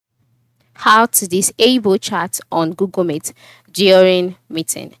how to disable chat on Google Meet during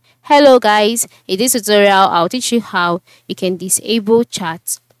meeting. Hello guys, in this tutorial I'll teach you how you can disable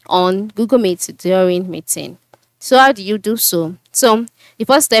chat on Google Meet during meeting. So how do you do so? So the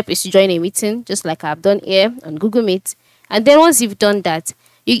first step is to join a meeting just like I've done here on Google Meet, and then once you've done that,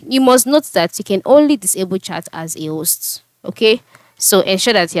 you must note that you can only disable chat as a host. Okay, so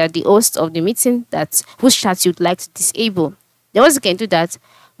ensure that you are the host of the meeting that whose chat you'd like to disable. Then once you can do that,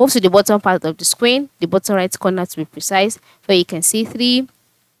 move to the bottom part of the screen, the bottom right corner to be precise, where you can see 3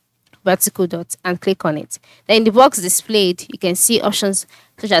 vertical dots and click on it. Then in the box displayed, you can see options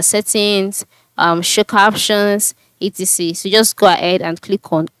such as settings, show captions, etc. So just go ahead and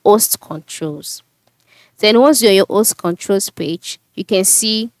click on host controls. Then once you're on your host controls page, you can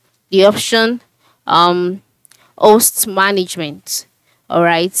see the option host management. All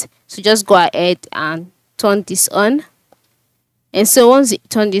right, so just go ahead and turn this on. And so once you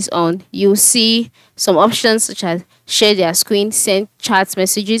turn this on, you'll see some options such as share their screen, send chat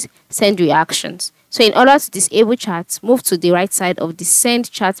messages, send reactions. So in order to disable chat, move to the right side of the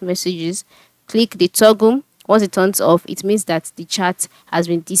send chat messages, click the toggle. Once it turns off, it means that the chat has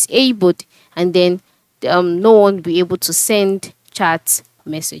been disabled, and then no one will be able to send chat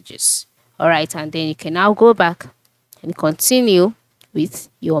messages. All right, and then you can now go back and continue with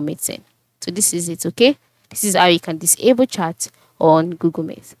your meeting. So this is it, okay? This is how you can disable chat on Google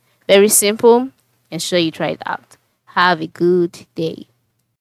Meet. Very simple. Ensure you try it out. Have a good day.